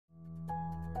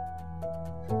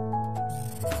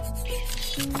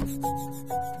اولین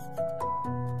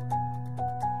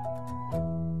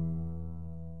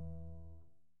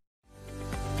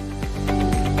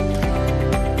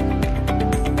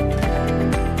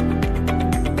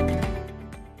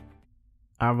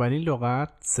لغت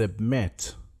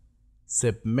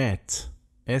submit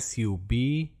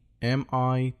S-U-B-M-I-T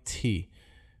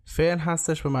فعل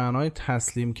هستش به معنای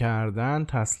تسلیم کردن،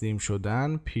 تسلیم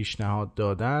شدن، پیشنهاد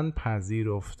دادن،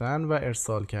 پذیرفتن و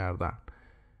ارسال کردن.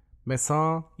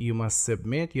 مثال You must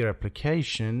submit your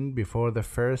application before the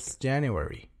 1st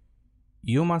January.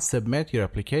 You must submit your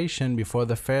application before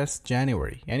the 1st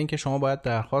January. یعنی که شما باید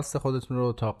درخواست خودتون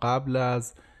رو تا قبل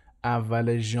از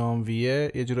اول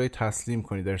ژانویه یه جورایی تسلیم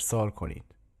کنید، ارسال کنید.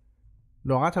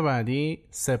 لغت بعدی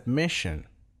submission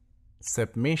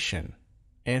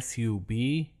S-U-B-M-I-S-S-I-O-N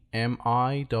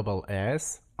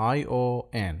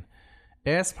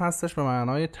اسم هستش به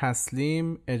معنای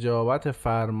تسلیم، اجابت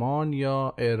فرمان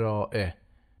یا ارائه.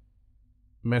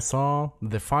 مثال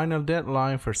The final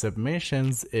deadline for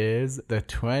submissions is the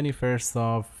 21st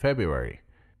of February.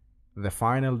 The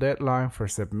final deadline for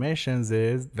submissions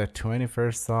is the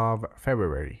 21st of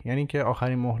February. یعنی که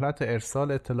آخرین مهلت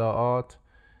ارسال اطلاعات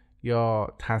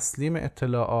یا تسلیم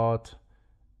اطلاعات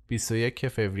 21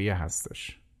 فوریه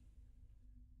هستش.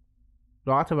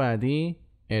 لغت بعدی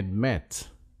admit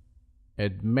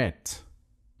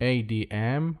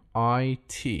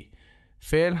A-D-M-I-T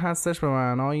فعل هستش به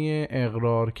معنای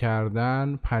اقرار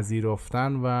کردن،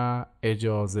 پذیرفتن و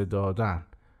اجازه دادن.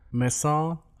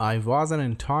 مثال I wasn't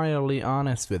entirely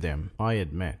honest with him, I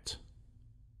admit.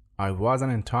 I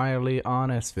wasn't entirely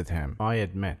honest with him, I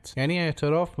admit. یعنی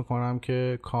اعتراف میکنم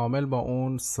که کامل با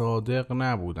اون صادق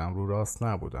نبودم، رو راست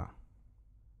نبودم.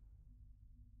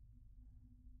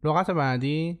 لغت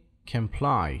بعدی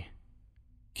comply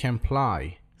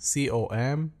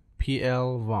C-O-M-P-L-Y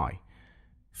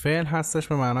فعل هستش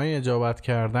به معنای اجابت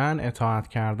کردن، اطاعت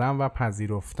کردن و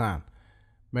پذیرفتن.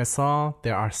 مثال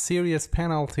There are serious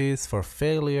penalties for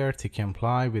failure to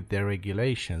comply with the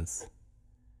regulations.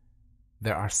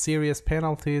 There are serious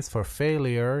penalties for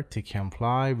failure to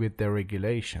comply with the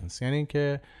regulations. یعنی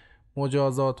که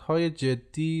مجازات‌های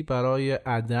جدی برای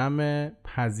عدم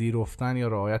پذیرفتن یا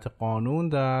رعایت قانون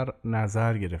در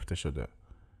نظر گرفته شده.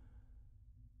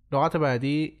 لغت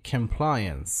بعدی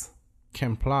compliance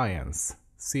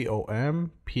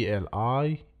C-O-M-P-L-I-A-N-C-E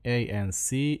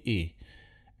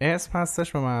اسم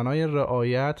هستش به معنای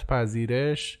رعایت،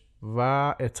 پذیرش و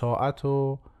اطاعت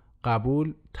و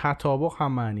قبول، تطابق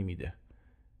هم معنی میده.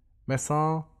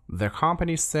 مثال The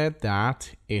company said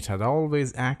that it had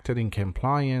always acted in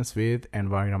compliance with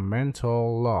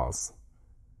environmental laws.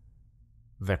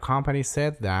 The company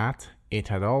said that it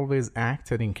had always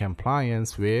acted in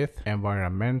compliance with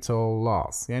environmental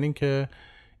laws. یعنی که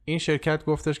این شرکت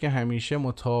گفتش که همیشه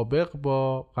مطابق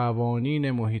با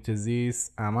قوانین محیط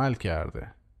زیست عمل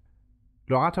کرده.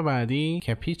 لغت بعدی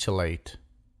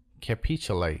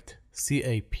capitulate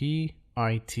C-A-P-I-T-U-L-A-T-E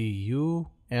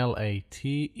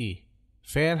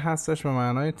فعل هستش به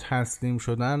معنای تسلیم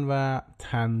شدن و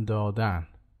تن دادن.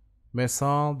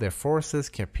 مثال The forces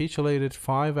capitulated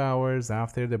 5 hours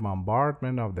after the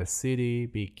bombardment of the city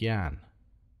began.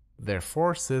 Their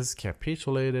forces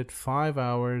capitulated 5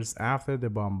 hours after the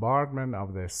bombardment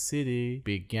of the city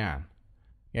began.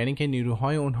 یعنی که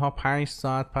نیروهای اونها 5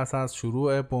 ساعت پس از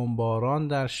شروع بمباران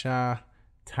در شهر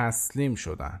تسلیم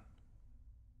شدند.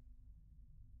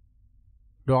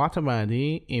 لغت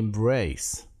بعدی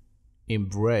embrace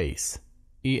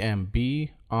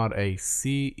E-M-B-R-A-C-E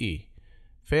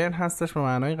فعل هستش به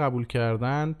معنای قبول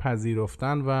کردن،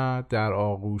 پذیرفتن و در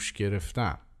آغوش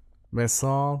گرفتن.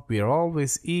 مثال We're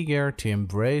always eager to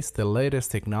embrace the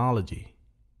latest technology.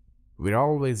 We're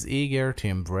always eager to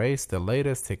embrace the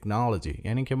latest technology.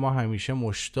 یعنی که ما همیشه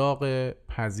مشتاق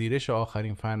پذیرش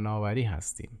آخرین فناوری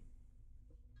هستیم.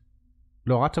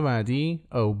 لغت بعدی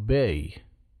obey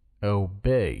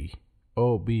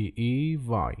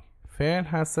O-B-E-Y فعل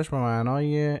هستش به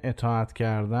معنای اطاعت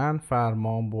کردن،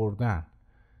 فرمان بردن.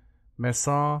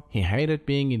 مثال He hated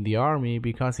being in the army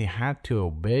because he had to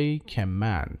obey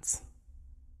commands.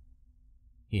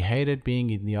 He hated being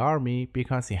in the army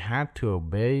because he had to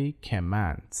obey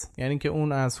commands. یعنی که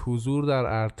اون از حضور در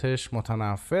ارتش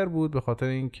متنفر بود به خاطر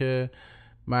اینکه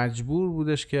مجبور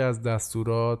بودش که از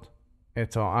دستورات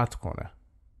اطاعت کنه.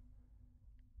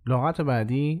 لغت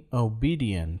بعدی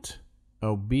obedient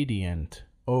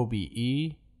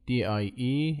O-B-E-D-I-E-N-T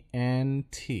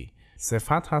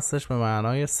صفت هستش به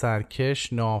معنای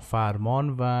سرکش،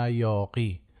 نافرمان و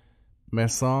یاغی.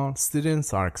 مثال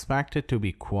Students are expected to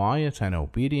be quiet and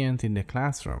obedient in the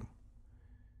classroom.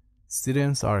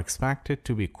 Students are expected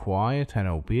to be quiet and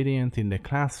obedient in the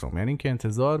classroom. یعنی که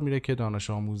انتظار میره که دانش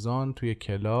آموزان توی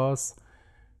کلاس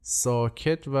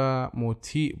ساکت و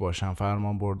مطیع باشن،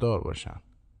 فرمان بردار باشن.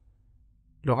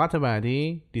 لغت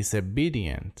بعدی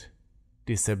disobedient.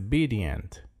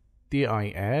 disobedient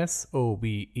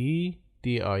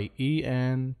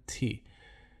D-I-S-O-B-E-D-I-E-N-T.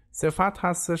 صفت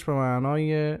هستش به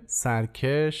معنای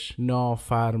سرکش،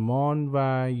 نافرمان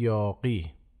و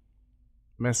یاغی.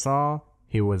 مثال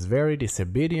He was very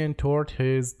disobedient toward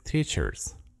his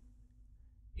teachers.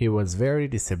 He was very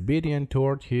disobedient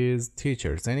toward his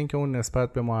teachers. یعنی که اون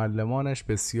نسبت به معلمانش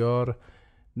بسیار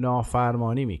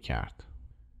نافرمانی میکرد.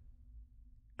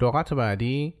 لغت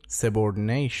بعدی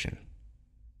subordination.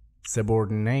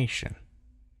 subordination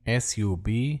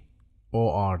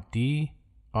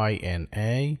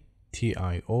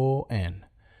S-U-B-O-R-D-I-N-A-T-I-O-N.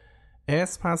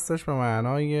 اسم هستش به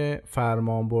معنای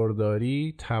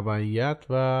فرمانبرداری، تبعیت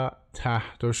و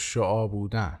تحت الشعاع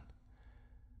بودن.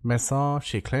 مثال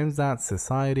She claims that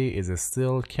society is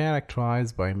still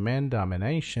characterized by men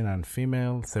domination and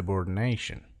female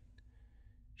subordination.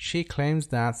 She claims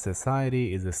that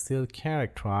society is still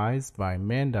characterized by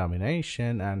men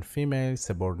domination and female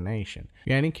subordination.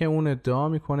 یعنی که اون ادعا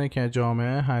میکنه که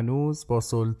جامعه هنوز با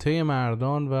سلطه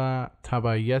مردان و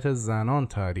تبعیت زنان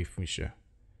تعریف میشه.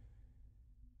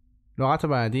 لغت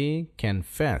بعدی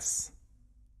confess.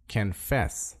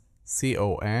 confess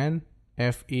C-O-N-F-E-S-S.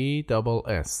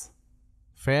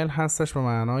 فعل هستش به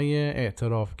معنای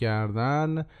اعتراف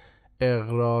کردن،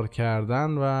 اقرار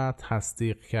کردن و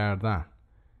تصدیق کردن.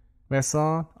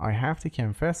 مثال I have to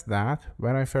confess that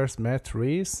when I first met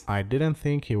Reese, I didn't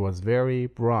think he was very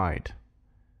bright.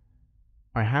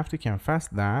 I have to confess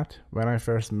that when I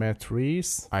first met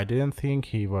Reese, I didn't think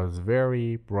he was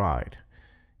very bright.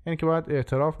 یعنی که باید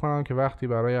اعتراف کنم که وقتی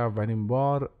برای اولین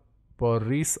بار با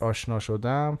ریس آشنا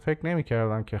شدم فکر نمی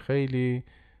کردم که خیلی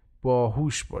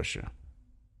باهوش باشه.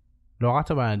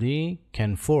 لغت بعدی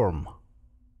conform.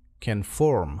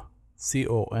 conform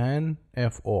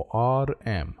C-O-N-F-O-R-M.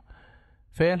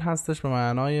 فعل هستش به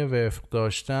معنای وفق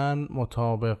داشتن،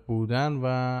 مطابق بودن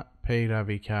و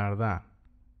پیروی کردن.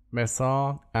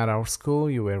 مثال At our school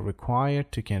you were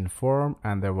required to conform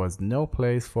and there was no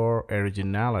place for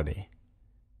originality.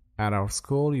 At our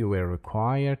school you were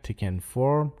required to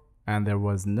conform and there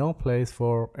was no place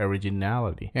for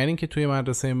originality. یعنی که توی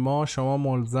مدرسه ما شما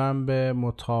ملزم به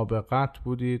مطابقت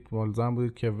بودید، ملزم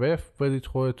بودید که وفق بدید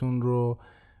خودتون رو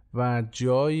و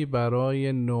جایی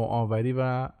برای نوآوری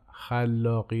و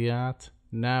خلاقیت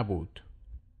نبود.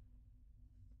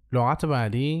 لغت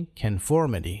بعدی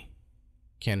conformity.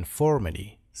 conformity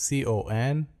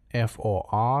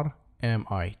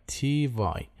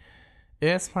C-O-N-F-O-R-M-I-T-Y.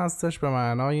 اسم هستش به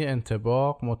معنای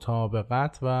انطباق،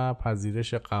 مطابقت و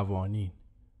پذیرش قوانین.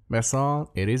 مثال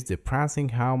It is depressing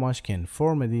how much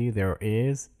conformity there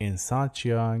is in such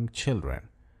young children.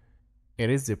 It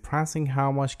is depressing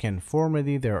how much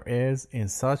conformity there is in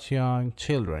such young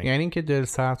children. یعنی که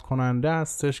دلسرد کننده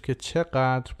استش که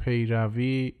چقدر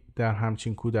پیروی در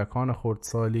همچین کودکان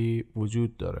خردسالی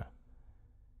وجود داره.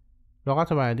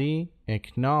 لغت بعدی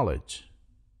acknowledge.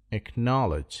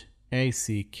 acknowledge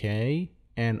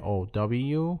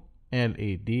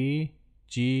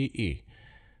A-C-K-N-O-W-L-E-D-G-E.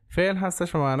 فعل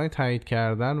هستش به معنای تایید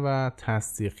کردن و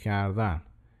تصدیق کردن.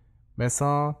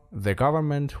 مثال The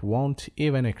government won't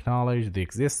even acknowledge the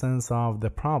existence of the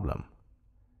problem.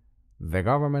 The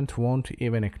government won't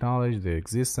even acknowledge the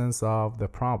existence of the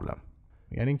problem.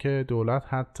 یعنی که دولت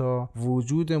حتی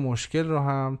وجود مشکل رو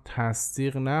هم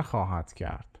تصدیق نخواهد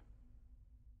کرد.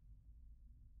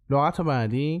 لغت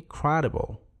بعدی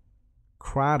credible.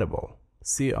 credible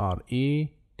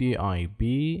C-R-E-D-I-B-L-E.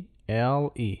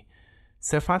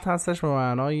 صفت هستش به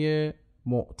معنای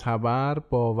معتبر،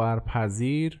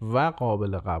 باورپذیر و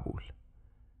قابل قبول.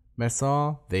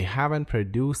 مثال They haven't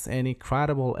produced any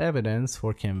credible evidence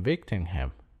for convicting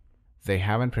him. They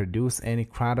haven't produced any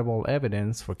credible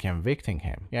evidence for convicting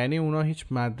him. یعنی اونا هیچ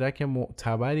مدرک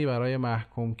معتبری برای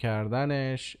محکوم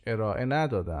کردنش ارائه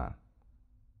ندادن.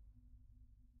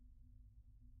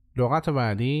 لغت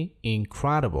بعدی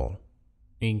incredible.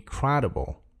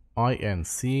 incredible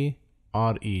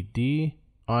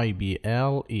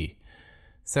I-N-C-R-E-D-I-B-L-E.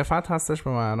 صفت هستش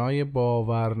به معنای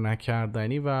باور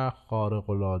نکردنی و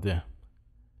خارق‌العاده.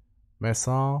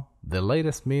 مثال The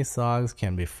latest missiles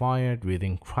can be fired with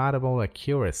incredible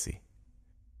accuracy.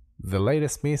 The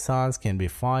latest missiles can be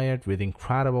fired with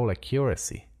incredible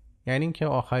accuracy. یعنی اینکه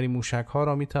آخرین موشک‌ها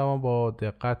را می‌توان با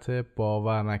دقت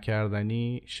باور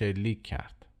نکردنی شلیک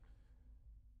کرد.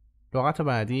 لغت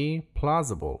بعدی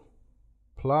plausible.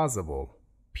 plausible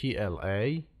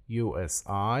P-L-A-U-S-I-B-L-E.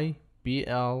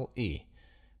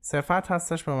 صفت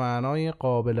هستش به معنای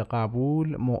قابل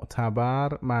قبول،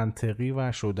 معتبر، منطقی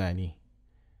و شدنی.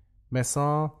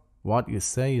 مثال What you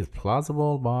say is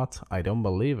plausible but I don't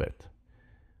believe it.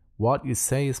 What you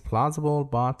say is plausible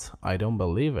but I don't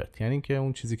believe it. یعنی که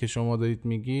اون چیزی که شما دارید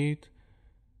میگید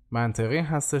منطقی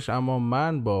هستش اما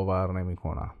من باور نمی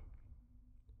کنم.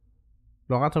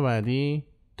 لغت بعدی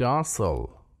docile.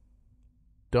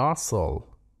 docile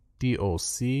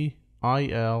D-O-C-I-L-E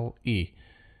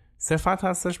صفت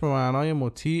هستش به معنای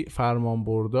مطیع،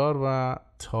 فرمانبردار و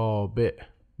تابع.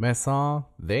 مثال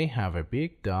They have a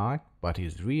big dog but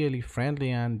he's really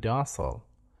friendly and docile.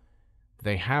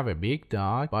 They have a big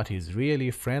dog but he's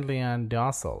really friendly and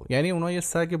docile. یعنی اونا یه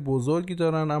سگ بزرگی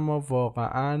دارن اما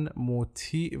واقعاً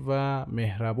مطیع و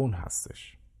مهربون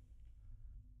هستش.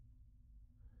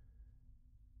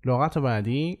 لغت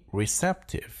بعدی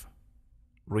receptive.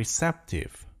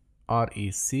 receptive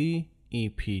R-E-C-E-P-T-I-V-E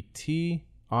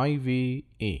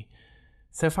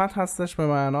صفت هستش به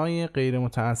معنای غیر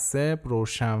متعصب،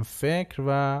 روشنفکر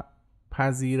و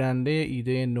پذیرنده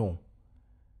ایده نو.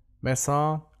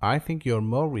 مثال I think you're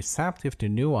more receptive to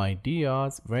new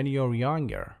ideas when you're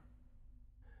younger.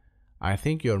 I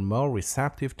think you're more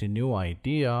receptive to new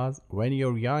ideas when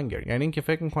you're younger. یعنی این که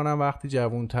فکر میکنم وقتی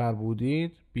جوانتر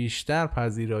بودید بیشتر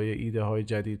پذیرای ایده های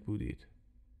جدید بودید.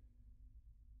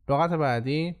 لغت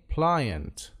بعدی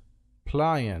pliant.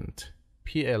 pliant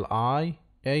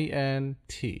P-L-I-A-N-T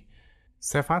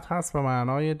صفت هست به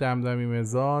معنای دمدمی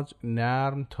مزاج،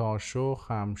 نرم، تاشو،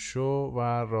 خمشو و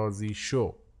راضی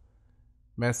شو.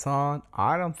 مثال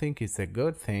I don't think it's a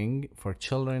good thing for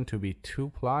children to be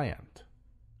too pliant.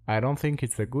 I don't think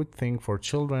it's a good thing for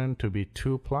children to be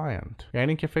too pliant.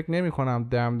 یعنی که فکر نمی کنم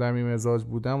دمدمی مزاج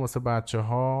بودن واسه بچه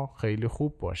ها خیلی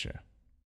خوب باشه.